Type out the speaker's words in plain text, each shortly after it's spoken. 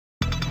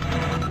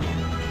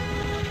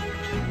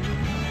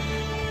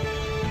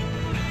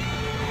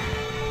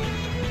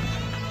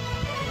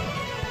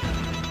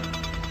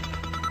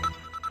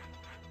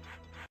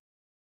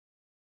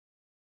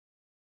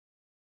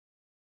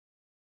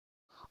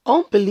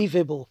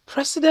Unbelievable.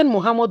 President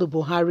Muhammadu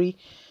Buhari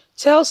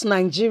tells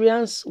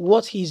Nigerians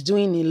what he's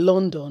doing in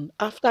London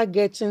after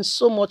getting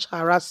so much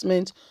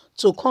harassment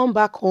to come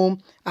back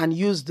home and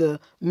use the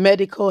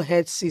medical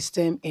health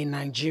system in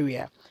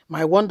Nigeria.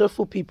 My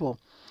wonderful people,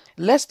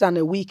 less than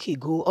a week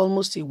ago,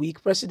 almost a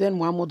week, President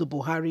Muhammadu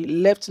Buhari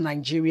left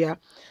Nigeria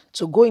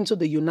to go into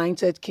the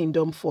United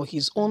Kingdom for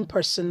his own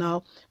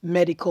personal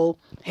medical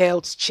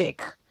health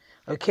check.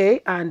 Okay,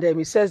 and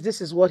he says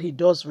this is what he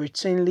does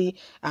routinely.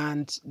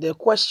 And the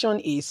question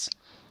is,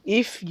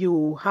 if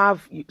you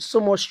have so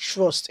much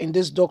trust in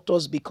these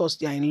doctors because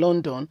they are in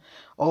London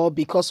or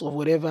because of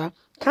whatever,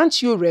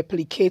 can't you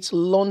replicate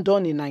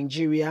London in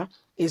Nigeria?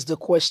 Is the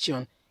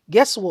question.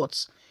 Guess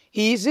what?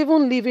 He is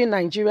even leaving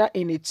Nigeria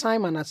in a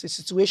time and at a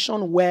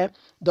situation where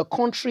the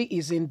country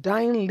is in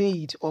dying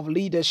need of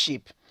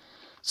leadership.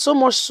 So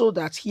much so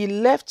that he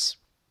left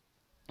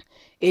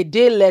a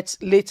day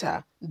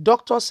later,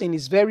 doctors in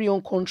his very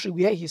own country,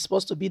 where he's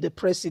supposed to be the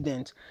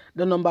president,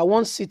 the number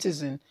one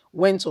citizen,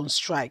 went on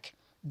strike.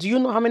 Do you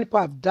know how many people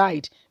have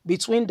died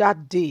between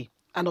that day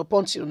and up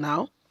until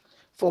now?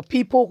 For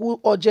people who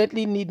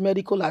urgently need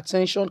medical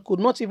attention, could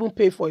not even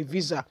pay for a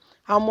visa,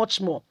 how much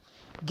more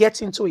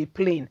get into a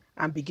plane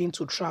and begin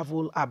to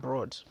travel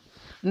abroad?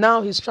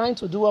 Now he's trying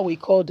to do what we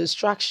call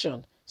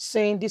distraction,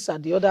 saying these are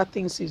the other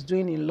things he's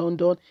doing in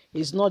London.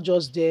 He's not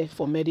just there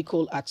for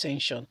medical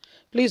attention.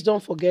 Please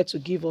don't forget to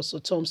give us a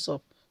thumbs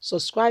up.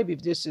 Subscribe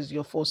if this is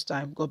your first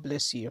time. God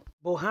bless you.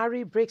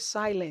 Buhari breaks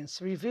silence,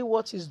 reveal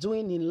what he's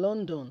doing in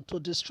London to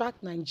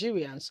distract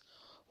Nigerians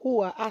who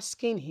are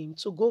asking him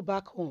to go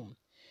back home.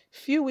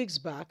 Few weeks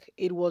back,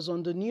 it was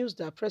on the news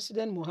that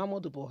President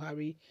Muhammadu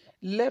Buhari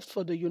left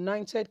for the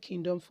United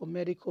Kingdom for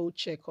medical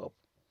checkup.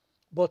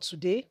 But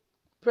today,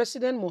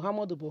 President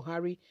Muhammadu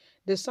Buhari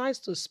decides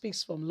to speak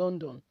from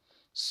London,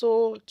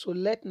 so to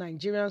let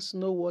Nigerians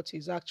know what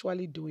he's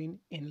actually doing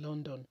in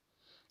London.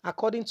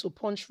 According to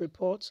Punch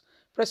report,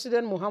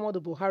 President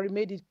Muhammadu Buhari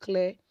made it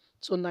clear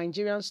to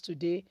Nigerians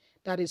today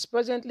that he's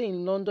presently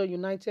in London,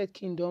 United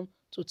Kingdom,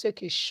 to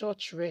take a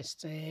short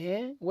rest.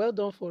 Well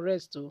done for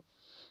rest, too.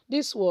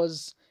 This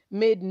was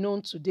made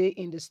known today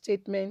in the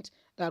statement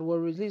that were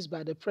released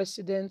by the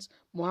President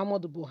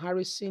Muhammadu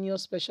Buhari's senior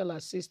special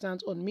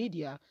assistant on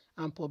media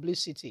and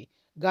publicity,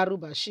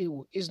 Garuba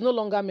Shehu, is no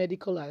longer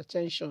medical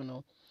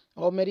attention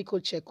or medical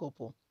checkup.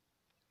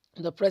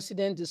 The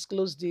president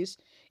disclosed this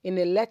in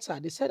a letter.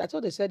 I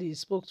thought they said he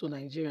spoke to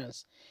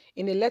Nigerians.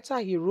 In a letter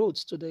he wrote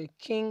to the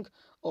King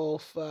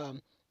of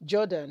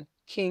Jordan,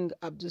 King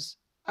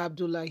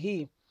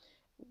Abdullahi,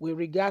 with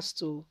regards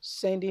to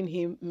sending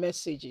him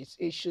messages.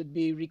 It should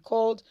be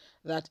recalled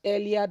that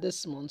earlier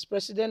this month,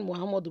 President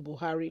Muhammadu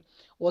Buhari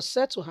was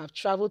said to have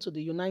traveled to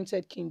the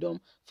United Kingdom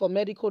for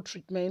medical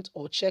treatment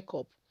or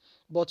checkup.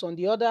 But on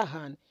the other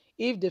hand,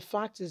 if the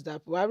fact is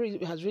that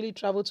Buhari has really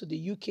traveled to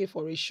the UK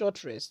for a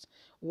short rest,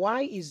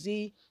 why is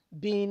he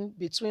being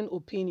between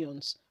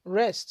opinions,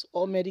 rest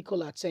or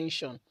medical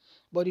attention?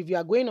 But if you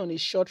are going on a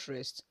short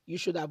rest, you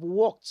should have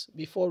walked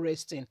before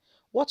resting.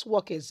 What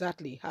work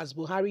exactly has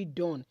Buhari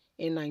done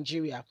in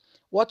Nigeria?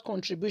 What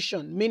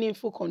contribution,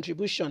 meaningful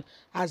contribution,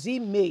 has he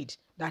made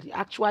that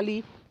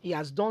he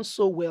has done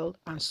so well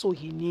and so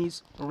he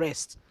needs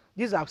rest?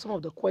 These are some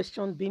of the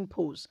questions being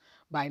posed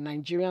by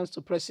Nigerians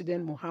to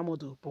President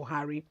Muhammadu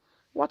Buhari.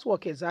 What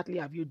work exactly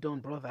have you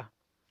done, brother?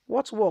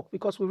 What work?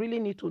 Because we really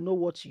need to know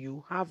what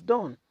you have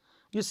done.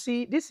 You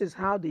see, this is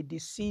how they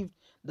deceived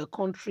the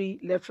country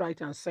left, right,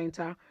 and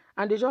center,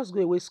 and they just go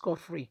away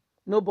scot-free.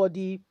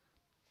 Nobody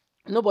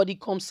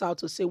comes out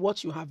to say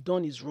what you have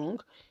done is wrong.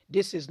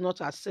 This is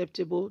not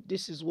acceptable.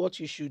 This is what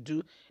you should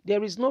do.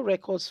 There is no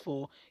records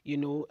for,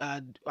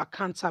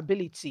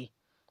 accountability.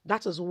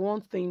 That is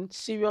one thing,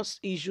 serious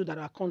issue that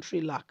our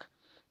country lack.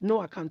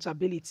 No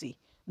accountability.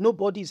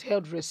 Nobody is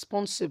held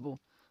responsible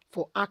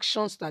for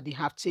actions that they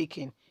have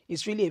taken.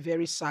 It's really a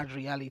very sad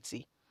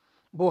reality.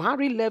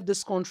 Buhari left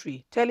this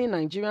country telling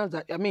Nigerians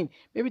that,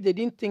 maybe they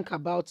didn't think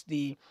about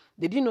they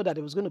didn't know that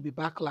there was going to be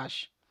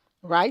backlash,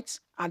 right?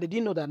 And they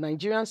didn't know that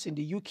Nigerians in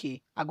the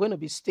UK are going to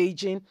be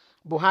staging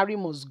Buhari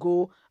must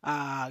go,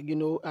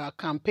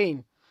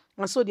 campaign.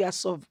 And so they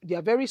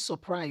are very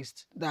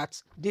surprised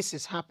that this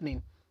is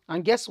happening.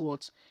 And guess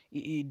what?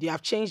 They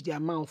have changed their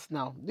mouth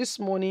now. This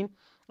morning,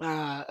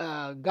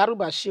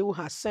 Garuba Shehu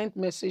has sent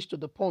message to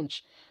the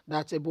Punch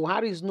that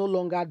Buhari is no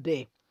longer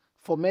there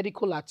for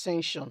medical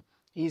attention.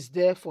 He's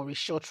there for a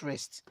short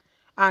rest.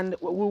 And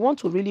we want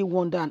to really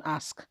wonder and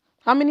ask,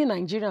 how many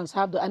Nigerians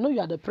have I know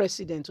you are the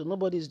president, so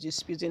nobody is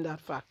disputing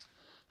that fact.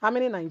 How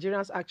many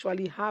Nigerians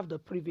actually have the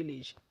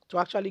privilege to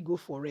actually go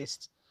for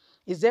rest?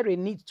 Is there a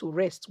need to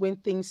rest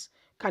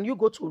can you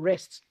go to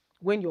rest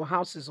when your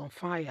house is on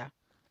fire?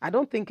 I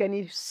don't think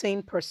any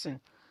sane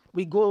person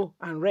will go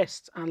and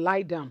rest and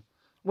lie down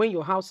when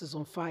your house is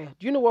on fire.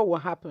 Do you know what will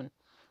happen?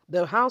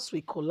 The house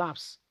will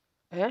collapse,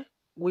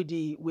 with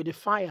the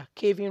fire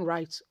caving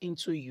right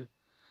into you.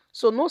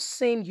 So no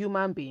sane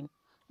human being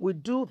will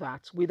do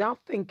that without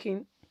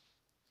thinking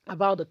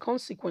about the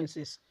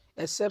consequences,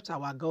 except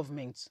our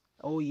government.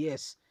 Oh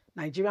yes,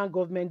 Nigerian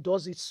government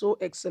does it so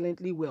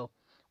excellently well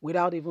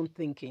without even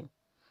thinking.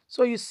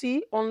 So you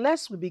see,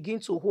 unless we begin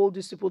to hold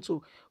these people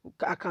to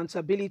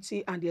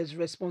accountability and there's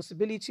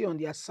responsibility on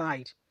their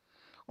side,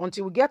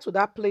 until we get to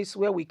that place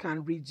where we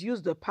can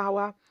reduce the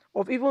power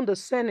of even the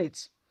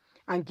Senate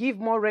and give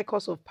more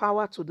records of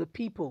power to the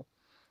people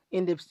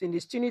in the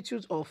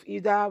institute of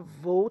either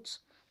votes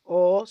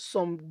or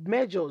some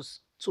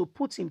measures to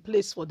put in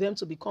place for them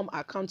to become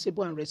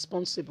accountable and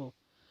responsible.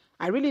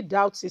 I really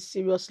doubt it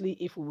seriously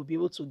if we will be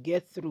able to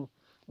get through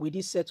with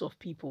this set of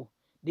people.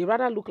 They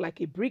rather look like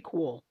a brick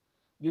wall.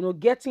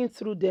 Getting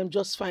through them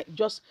just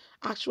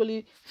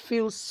actually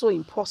feels so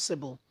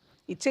impossible.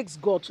 It takes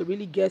God to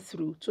really get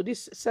through to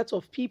this set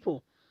of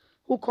people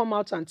who come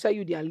out and tell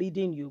you they are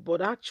leading you,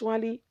 but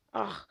actually,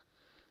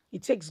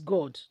 it takes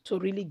God to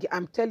really get,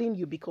 I'm telling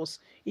you, because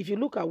if you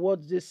look at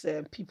what these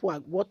people are,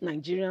 what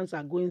Nigerians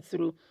are going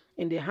through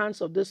in the hands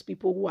of those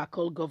people who are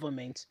called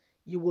government,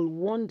 you will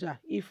wonder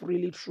if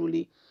really,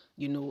 truly,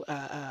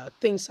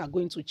 things are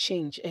going to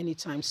change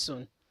anytime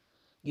soon.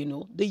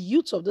 The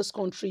youth of this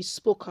country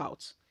spoke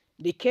out.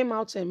 They came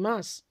out en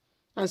masse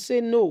and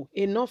say, no,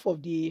 enough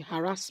of the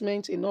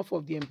harassment, enough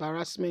of the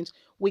embarrassment.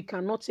 We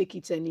cannot take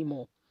it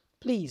anymore.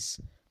 Please,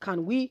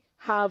 can we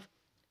have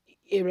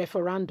a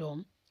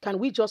referendum? Can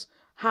we just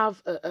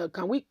have,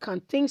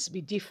 can things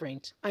be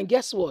different? And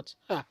guess what?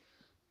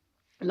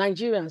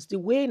 Nigerians, the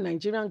way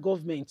Nigerian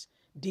government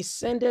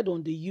descended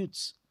on the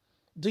youths,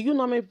 do you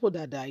know how many people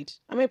that died?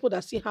 How many people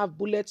that still have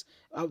bullets?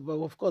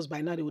 Well, of course,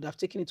 by now they would have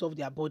taken it off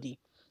their body.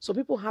 So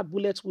people had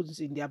bullet wounds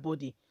in their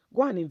body.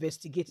 Go and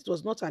investigate. It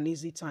was not an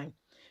easy time.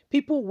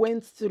 People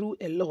went through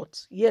a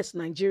lot. Yes,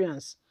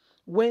 Nigerians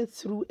went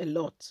through a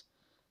lot.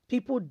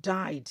 People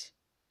died.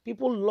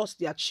 People lost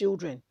their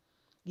children.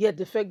 Yet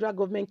the federal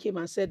government came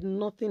and said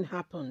nothing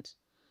happened,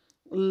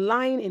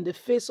 lying in the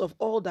face of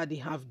all that they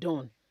have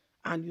done.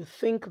 And you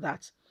think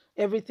that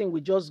everything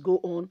will just go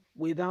on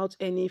without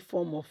any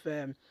form of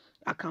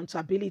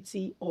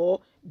accountability or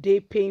they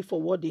paying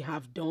for what they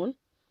have done.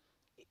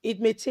 It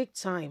may take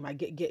time. I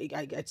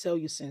tell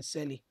you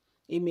sincerely,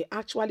 it may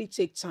actually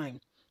take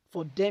time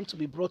for them to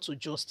be brought to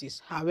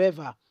justice.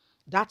 However,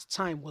 that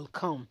time will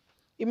come.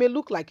 It may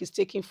look like it's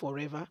taking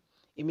forever.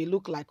 It may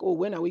look like, oh,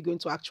 when are we going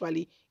to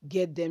actually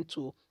get them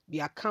to be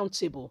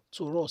accountable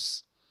to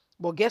us?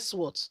 But guess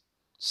what?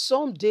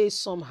 Someday,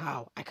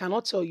 somehow, I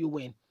cannot tell you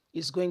when,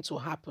 it's going to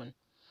happen.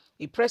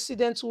 A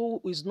president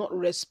who is not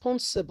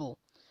responsible.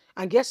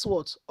 And guess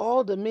what?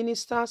 All the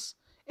ministers,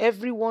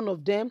 every one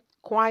of them,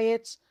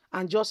 quiet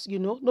and just,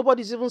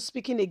 nobody's even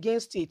speaking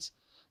against it.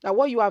 That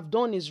what you have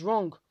done is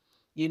wrong.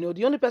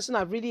 The only person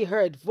I've really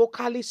heard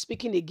vocally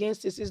speaking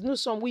against this is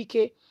Nyesom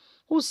Wike,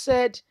 who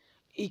said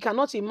he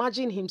cannot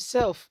imagine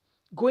himself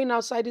going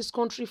outside this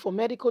country for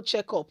medical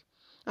checkup.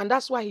 And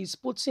that's why he's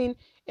putting,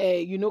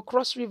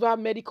 Cross River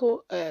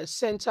Medical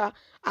Center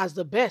as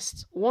the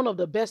best, one of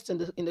the best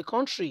in the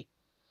country.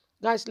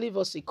 Guys, leave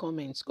us a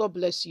comment. God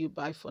bless you.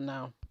 Bye for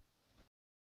now.